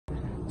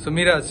So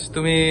Miraj,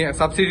 তুমি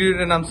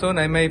সাবস্টিটিউটে নামছো,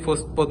 নাইমাই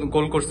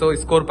গোল করছো,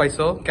 score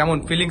পাইছো, কেমন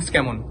ফিলিংস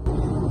কেমন?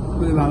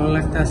 খুবই ভালো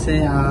লাগতেছে।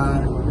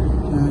 আর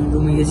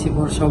রুমে গেছি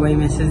পর সবাই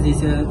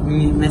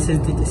মেসেজ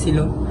দিতেছিল,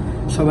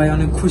 সবাই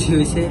অনেক খুশি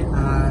হয়েছে।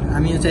 আর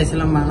আমিও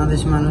চাইছিলাম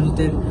বাংলাদেশ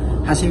মানুষদের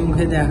হাসি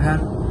মুখে দেখার,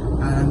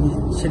 আর আমি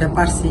সেটা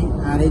পারছি।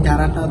 আর এই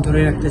ধারাটা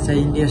ধরে রাখতে চাই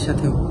ইন্ডিয়ার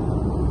সাথেও।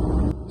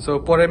 সো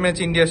পরের ম্যাচ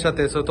ইন্ডিয়ার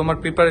সাথে, সো তোমার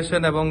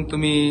প্রিপারেশন এবং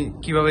তুমি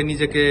কিভাবে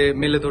নিজেকে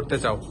মেলে ধরতে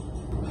চাও?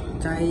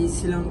 চাই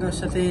শ্রীলঙ্কার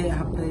সাথে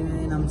হাফ টাইমে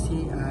নামছি,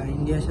 আর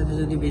ইন্ডিয়ার সাথে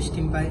যদি বেস্ট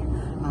টিম পাই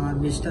আমার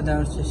বেস্টটা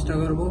দেওয়ার চেষ্টা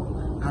করব,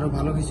 আরো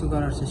ভালো কিছু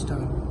করার চেষ্টা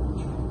করব।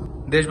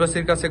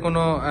 দেশবাসীর কাছে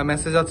কোনো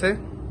মেসেজ আছে?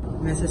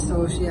 মেসেজ তো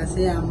অবশ্যই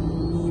আছে। আমি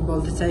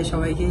বলতে চাই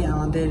সবাইকে,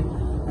 আমাদের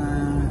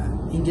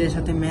ইন্ডিয়ার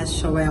সাথে ম্যাচ,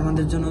 সবাই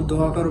আমাদের জন্য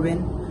দোয়া করবেন,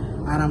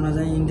 আর আমরা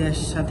জানি ইন্ডিয়ার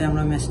সাথে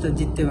আমরা ম্যাচটা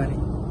জিততে পারি।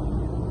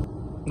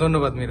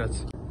 ধন্যবাদ Miraj.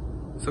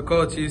 So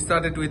coach, you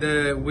started with a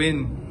win.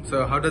 So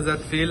how does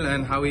that feel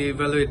and how you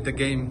evaluate the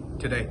game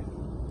today?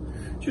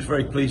 Just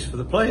very pleased for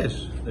the players.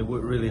 They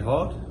worked really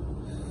hard.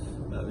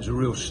 It was a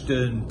real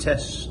stern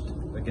test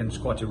against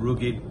quite a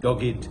rugged,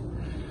 dogged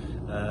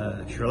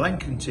Sri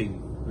Lankan team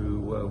who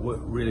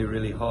worked really,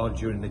 really hard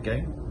during the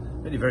game.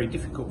 Made it very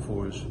difficult for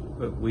us,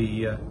 but we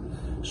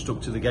stuck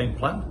to the game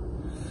plan,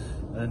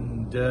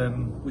 and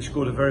we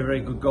scored a very,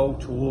 very good goal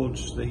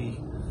towards the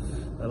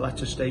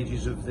latter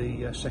stages of the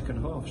second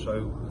half. So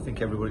I think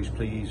everybody's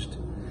pleased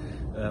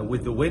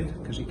with the win,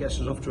 because it gets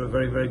us off to a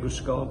very, very good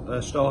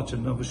start,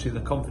 and obviously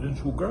the confidence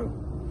will grow.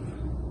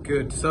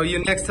 Good. So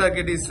your next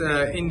target is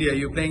India.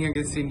 You're playing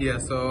against India.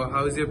 So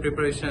how is your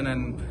preparation,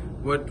 and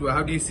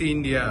how do you see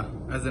India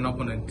as an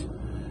opponent?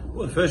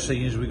 Well, the first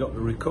thing is we got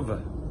to recover.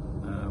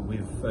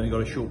 We've only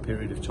got a short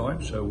period of time,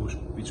 so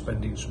we'll be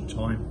spending some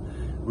time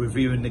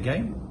reviewing the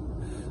game,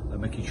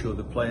 making sure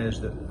the players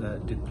that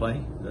did play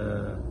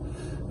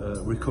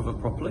recover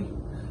properly.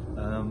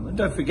 And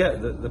don't forget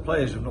that the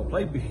players have not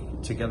played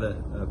together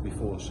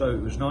before, so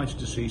it was nice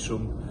to see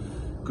some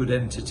good,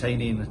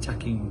 entertaining,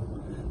 attacking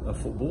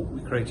football. We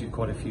created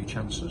quite a few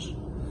chances,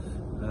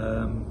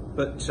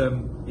 but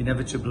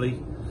inevitably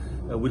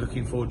we're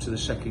looking forward to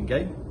the second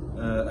game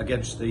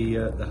against the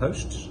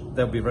hosts.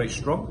 They'll be very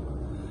strong,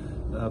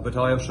 but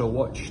I also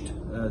watched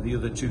the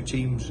other two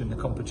teams in the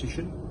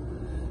competition,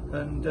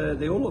 and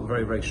they all look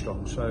very, very strong.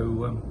 So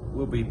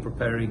we'll be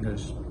preparing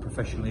as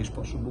professionally as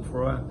possible for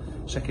our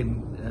second.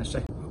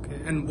 Okay.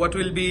 And what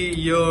will be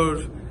your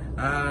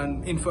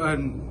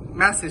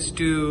message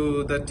to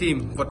the team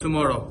for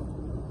tomorrow?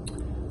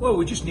 Well,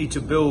 we just need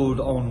to build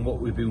on what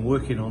we've been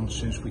working on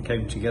since we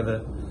came together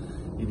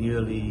in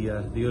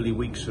the early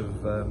weeks of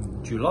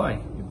July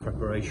in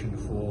preparation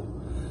for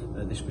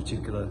this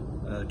particular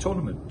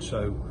tournament. So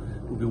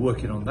we'll be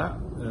working on that.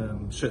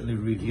 Certainly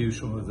review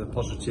some of the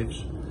positives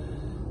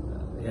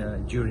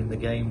during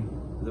the game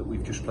that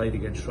we've just played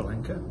against Sri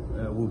Lanka.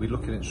 We'll be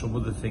looking at some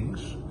other things.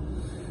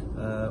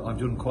 I've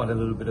done quite a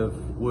little bit of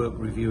work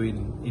reviewing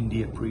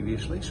India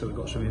previously, so we've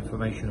got some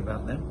information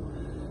about them,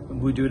 and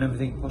we're doing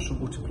everything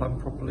possible to plan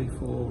properly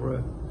for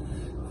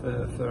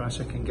our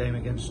second game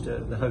against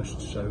the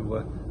hosts. So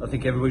I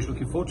think everybody's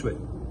looking forward to it.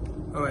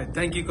 All right,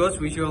 thank you, coach.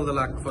 Wish you all the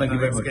luck for the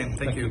next game.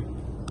 Thank you.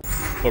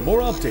 For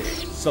more updates,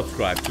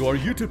 subscribe to our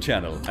YouTube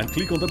channel and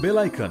click on the bell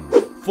icon.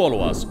 Follow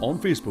us on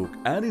Facebook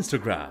and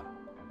Instagram.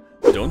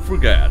 Don't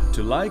forget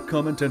to like,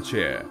 comment and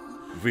share.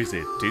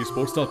 Visit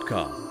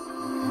tsports.com.